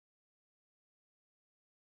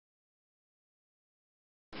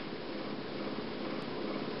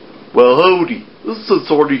Well, howdy. This is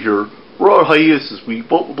Authority here. We're on hiatus this week,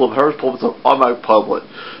 but we'll have Harris Puppets on Automatic Pilot.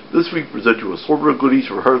 This week, we present you a assortment of goodies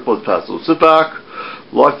from Harris Puppets Past. So sit back,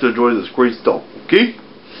 relax, to enjoy this great stuff, okay?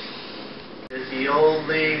 It's the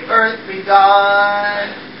only earth we got.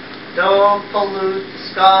 Don't pollute the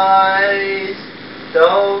skies.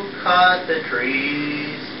 Don't cut the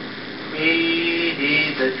trees. We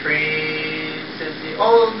need the trees. It's the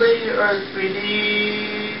only earth we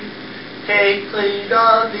need. Take clean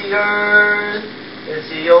of the earth. It's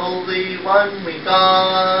the only one we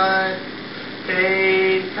got.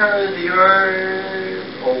 Take care of the earth.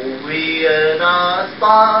 Only in a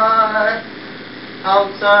spot.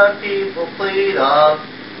 Helps our people clean up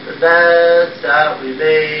the mess that we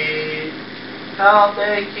made. Help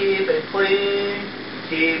and keep it clean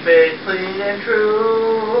and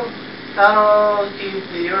true. Help keep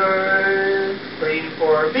the earth clean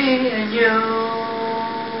for me and you.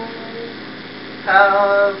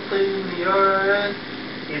 Help clean the earth,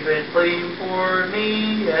 keep it clean for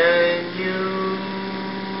me and you.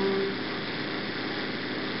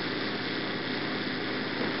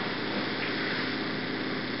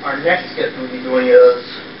 Our next skit we'll be doing is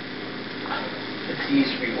it's the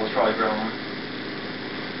Easter Beagle, Charlie Brown.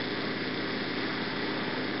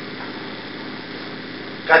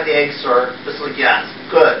 Got the egg, sir. Just like yes.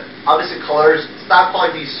 Good. Obviously colors. Stop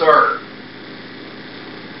calling me sir.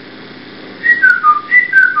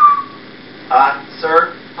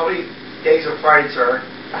 Sir, how many eggs are fried, sir?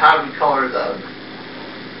 How do we color them?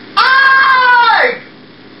 Aye!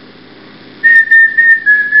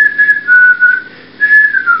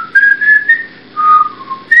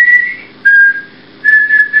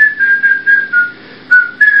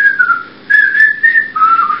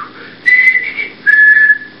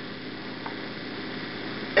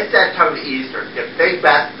 It's that time of Easter. Get big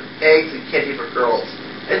baskets of eggs and candy for girls.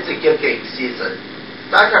 It's the gift giving season.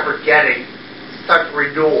 Not forgetting. Start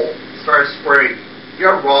renewal. Start spring.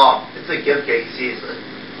 You're wrong. It's a gift giving season.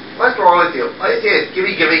 What's wrong with you? All you say is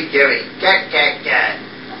gimme, gimme, gimme. Get.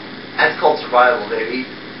 That's called survival, baby.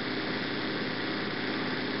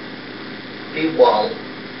 Meanwhile,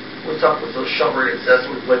 what's up with those shovering incest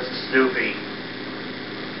with Witch Snoopy?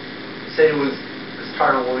 He said he was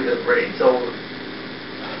tired of moving the rain, so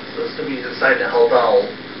Snoopy decided to help out.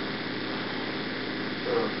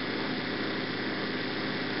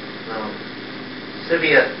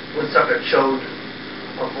 Snoopy had Woodstock had showed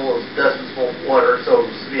a full of dustbins full of water, so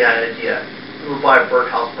Snoopy had an idea. We would buy a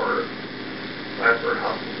birdhouse for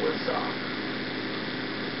Woodstock.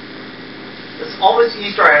 It's almost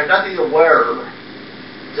Easter. I have nothing to wear.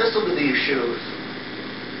 Just look at these shoes.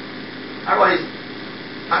 Otherwise,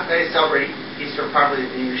 how can I celebrate Easter properly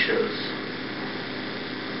in these shoes?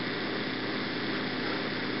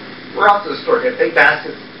 We're off to the store. Get big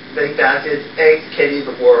baskets, eggs, candy,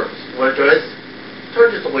 the works. You want to join us?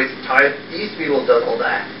 It's just a waste of time. The Easter Beagle does all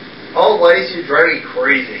that. Oh, ladies, you drive me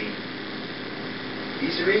crazy.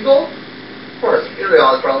 Easter Beagle? Of course, you know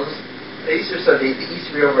all the problems. The Easter Sunday, the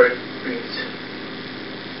Easter Beagle brings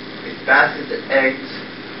these baskets of eggs,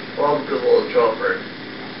 all the good little children.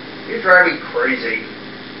 You drive me crazy.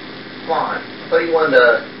 Come on. I thought you wanted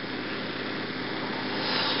to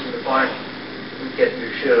get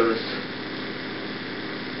your shoes.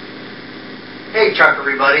 Hey, Chuck,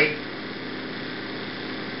 everybody.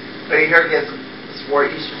 Are you here to get some more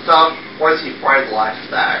Easter stuff? Or is he fried the last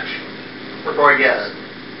batch? We're going again.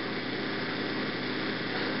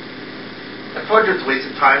 I told you it's a waste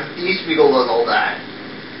of time. The Easter Beagle does all that.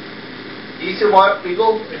 Easter what,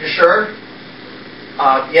 Beagle? Are you sure?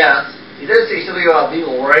 Yes. You did say something about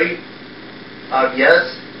Beagle, right? Yes.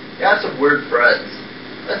 You have some weird friends.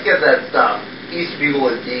 Let's get that stuff. Easter Beagle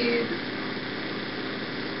indeed.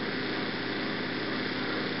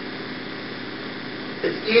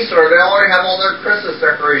 It's Easter, they already have all their Christmas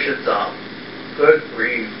decorations up. Good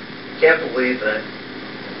grief. Can't believe it.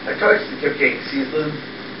 I told you it's the gift giving season.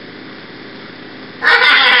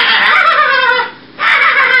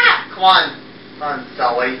 Come on,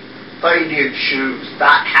 Sally. Thought you needed shoes,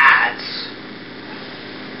 not hats.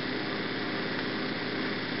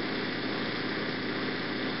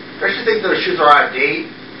 Don't you think those shoes are out of date?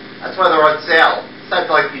 That's why they're on sale. It's not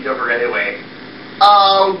going to be different anyway.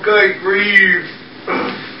 Oh, good grief.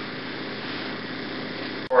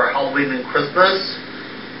 For Halloween and Christmas.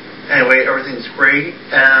 Anyway, everything's great,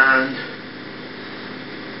 and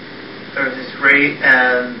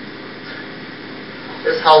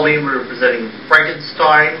this Halloween we're presenting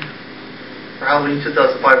Frankenstein. For Halloween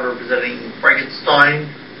 2005 we're presenting Frankenstein,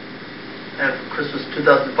 and for Christmas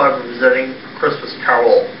 2005 we're presenting Christmas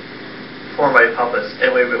Carol. For my puppets.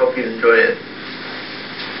 Anyway, we hope you enjoy it.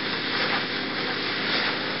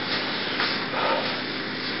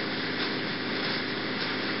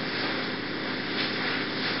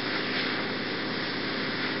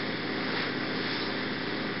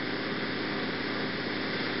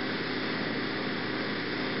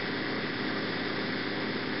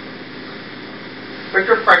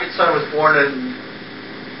 Victor Frankenstein was born in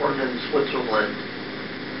Switzerland.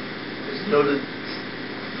 He's a noted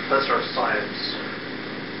professor of science.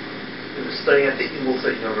 He was studying at the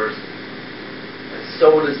Ingolstadt University. And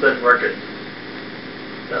so it has been reckoned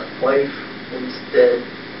that life, once dead,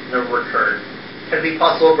 never returned. Can it be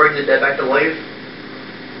possible to bring the dead back to life?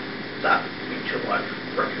 That would be too much.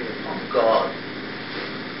 Reckoning upon God.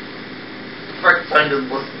 Frankenstein didn't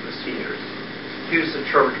listen to his fears. He was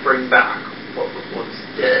determined to bring back what was once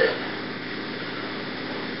dead.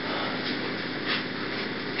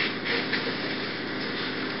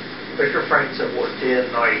 Victor Frankenstein worked day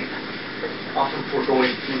and night, often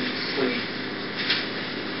foregoing food and sleep.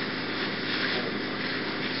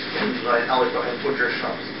 Spending the night alley behind butcher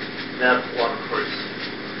shops, medical laboratories,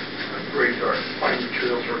 and graveyards, finding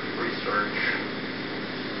materials for research.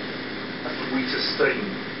 After weeks of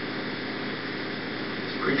studying,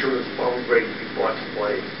 this creature was finally ready to be brought to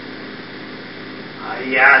life. Ah,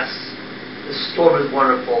 yes! This storm is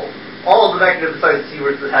wonderful. All the magnificent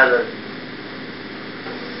seawards that had a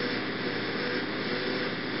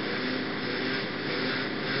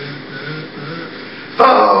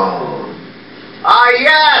boom! Ah,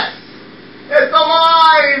 yes! It's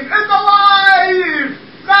alive! It's alive!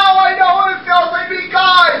 Now I know what it feels like to be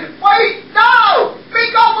God! Wait! No! Be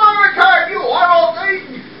God will return, you horrible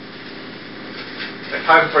thing! The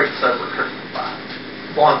time Frankenstein returned to the lab.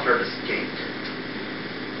 The monster had escaped.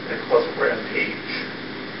 And it caused a rampage.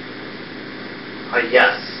 Ah,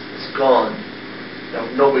 yes, it's gone. Now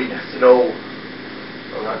nobody has to know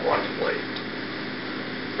where I'm going to play.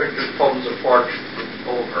 Victor's problems are far from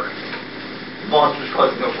over. The monster's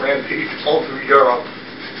causing a rampage all through Europe.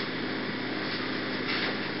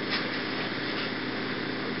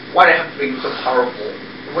 Why do I have to be so powerful?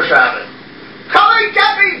 I wish I hadn't. Come and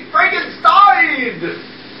get me, Frankenstein!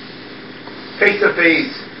 Face to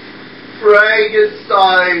face.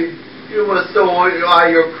 Frankenstein, you must know what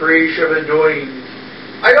your creation have been doing.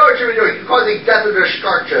 I know what you've been doing. You're causing death and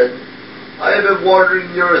destruction. I have been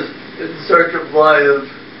wandering the earth in search of life.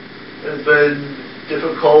 It has been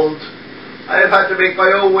difficult. I have had to make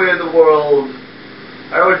my own way in the world.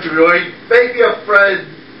 I know what you're doing. Make me a friend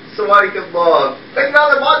so I can love. Think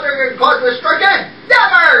another monster can cause destruction?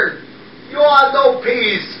 Never! You will have no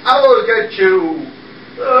peace. I will get you.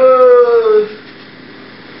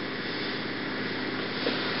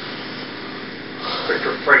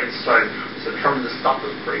 Victor Frankenstein is determined to stop the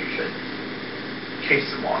creation. Chase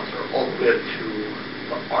the monster all the way to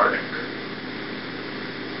the Arctic.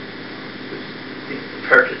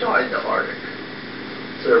 Prepared to die in the Arctic.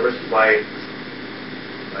 So they're risking by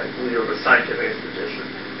leader of a scientific expedition.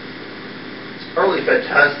 It's utterly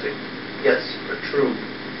fantastic, yes, but true.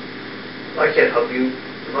 I can't help you.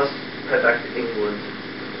 You must head back to England.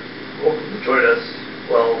 Welcome to join us.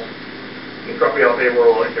 Well, you can drop me off anywhere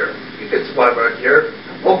like here. You can survive around here.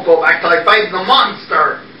 I won't go back till I find the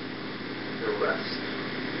monster. The rest.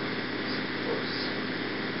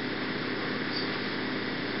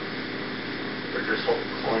 Richard's whole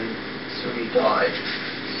coin. Soon he died.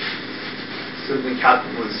 Soon the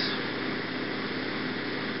captain was.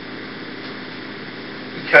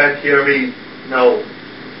 You can't hear me? No.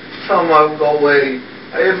 Tell him I will go away.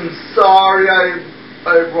 I am sorry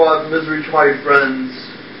I brought misery to my friends.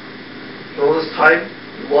 All this time,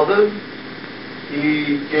 you love him?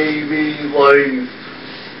 He gave me life.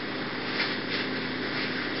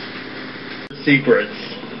 Secrets.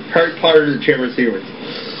 Harry Potter and the Chamber of Secrets.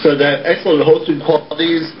 So that excellent hosting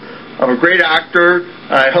qualities. I'm a great actor.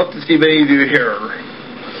 I hope to see many of you here.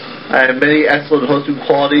 I have many excellent hosting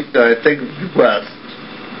qualities that I think are best.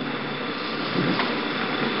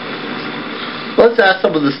 Let's ask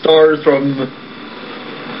some of the stars from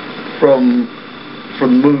the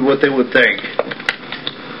movie what they would think.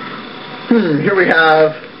 Here we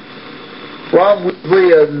have Ron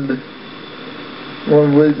Weasley and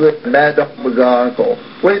Mad Dog McGonagall.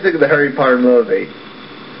 What do you think of the Harry Potter movie?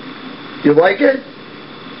 Do you like it?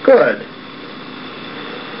 Good.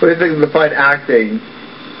 What do you think of the fine acting?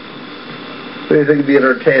 What do you think of the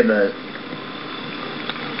entertainment?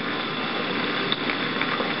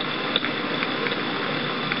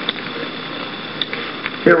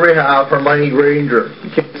 Here we have Hermione Granger,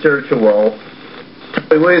 Kate Churchill. Tell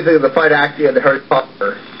me, what do you think of the fine acting of the Harry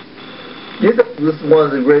Potter? Do you think this is one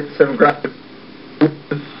of the great cinematographic?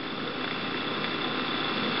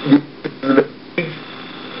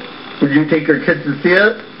 Would you take your kids to see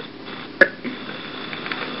it?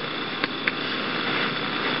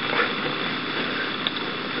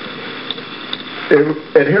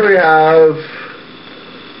 And here we have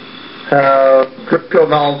Draco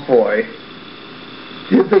Malfoy.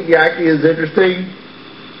 Do you think the acting is interesting?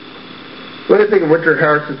 What do you think of Richard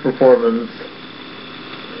Harris's performance?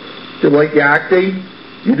 Do you like the acting?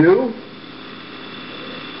 You do?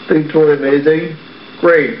 Think it's really amazing?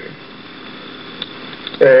 Great.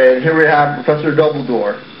 And here we have Professor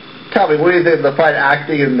Dumbledore. Tell me, what do you think of the fine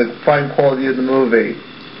acting and the fine quality of the movie?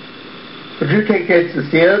 Would you take kids to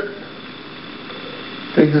see it?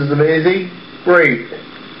 Think this is amazing? Great.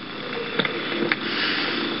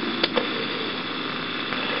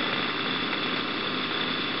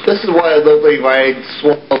 This is why I love like my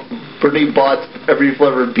Brittany bought every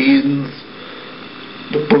flavor of beans,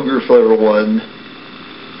 the booger flavor one.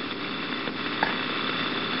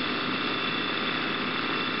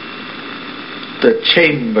 The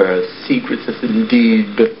Chamber of Secrets has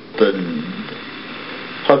indeed opened.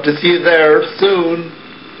 Hope to see you there soon.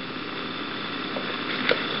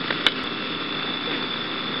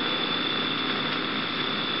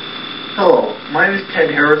 Hello, my name is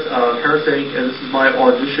Ted Harris of Harris Inc., and this is my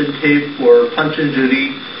audition tape for Punch and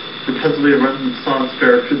Judy for Pennsylvania Renaissance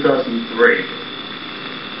Fair 2003.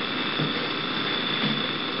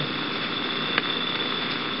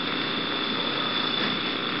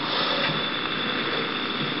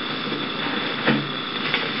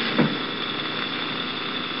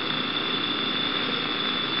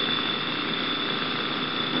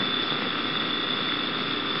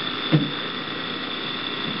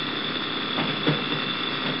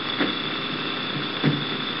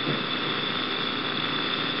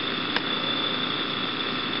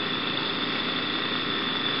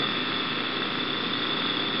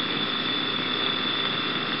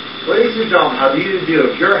 Ladies and gentlemen, how do you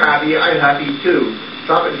do? If you're happy, I'm happy too.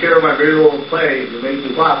 Stop and share my very little play to make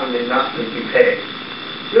me laugh and they not make me pay.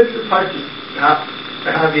 Mr. Punch is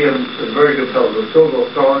happy and is a very good fellow. The silver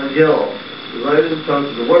star and yellow. The light of the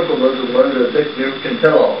tongue is a wonderful lesson one that the never can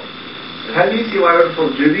tell. And how do you see my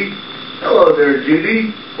wonderful Judy? Hello there,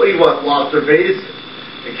 Judy. What do you want, lobster face?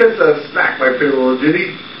 A kiss and a smack, my pretty little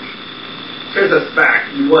Judy. Here's a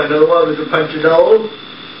smack. You want another one, Mr. Punchinello?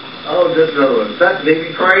 Oh, just another one. Is that the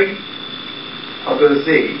baby crying? I'll go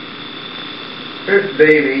see. Here's the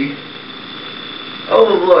baby. Oh,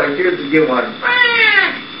 look, here's the good one.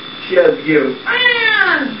 She has you.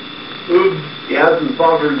 Oops, he has some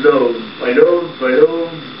spot for his nose. My nose,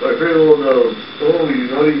 my pretty little nose. Oh, you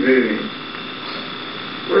naughty baby.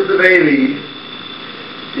 Where's the baby?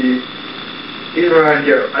 He's around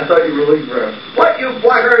here. I thought you were looking for him. What, you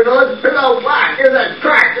black-haired nose? Turn out black. Here's that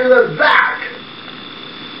track. Here's that back.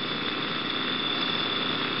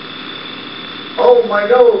 Oh, my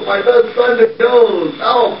nose, my best Sunday nose.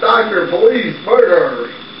 Oh, doctor, police, murder.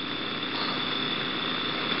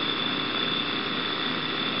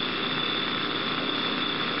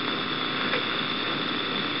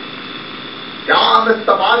 Yeah,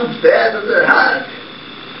 Mr. Bond's dead in the hat.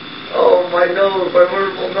 Oh, my nose, my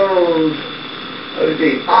wonderful nose. Let me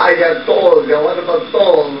see. I got toes. Yeah, what about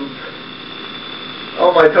toes?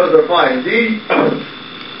 Oh, my toes are fine. See?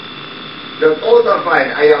 The toes are fine.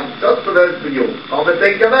 I am just the nurse for you. Come and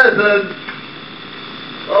take your medicine.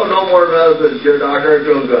 Oh, no more medicine, dear doctor. I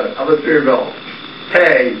feel good. I'm a spear bill.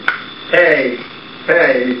 Hey, hey,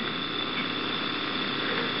 hey.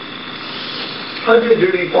 Punch and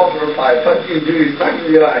Judy, fall for a five. Punch and Judy, smack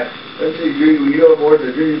in the eye. Punch and Judy, we yell more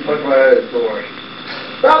than Judy punch my eye sore.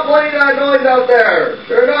 Stop playing that noise out there.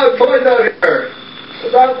 There are no toys out here.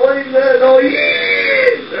 Stop playing that noise.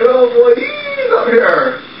 There are no toys out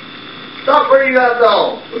here. Stop ringing that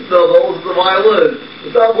bell. It's the bell, it's the violin.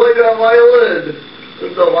 Stop playing that violin.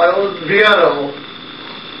 It's the violin, the piano.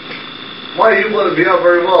 Why do you play the piano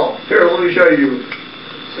very well? Here, let me show you.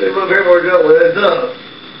 They move here more gently. It does.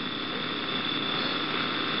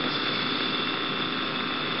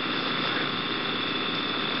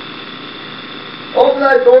 Open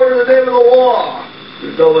that door in the name of the law.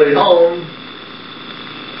 There's nobody home.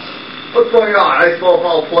 What's going on? I smell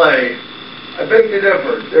foul play. I beg to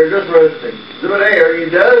differ. They're just resting. Exhibit A, are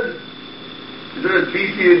you dead? Exhibit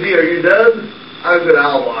B, C, and D, are you dead? I'm good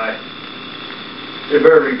alibi. They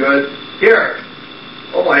better be good. Here.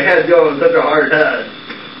 Oh, my head's going with such a hard head.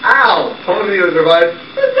 Ow! How many of you survived?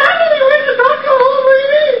 Is that any way to talk to a old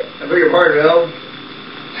lady? I beg your pardon, Mel.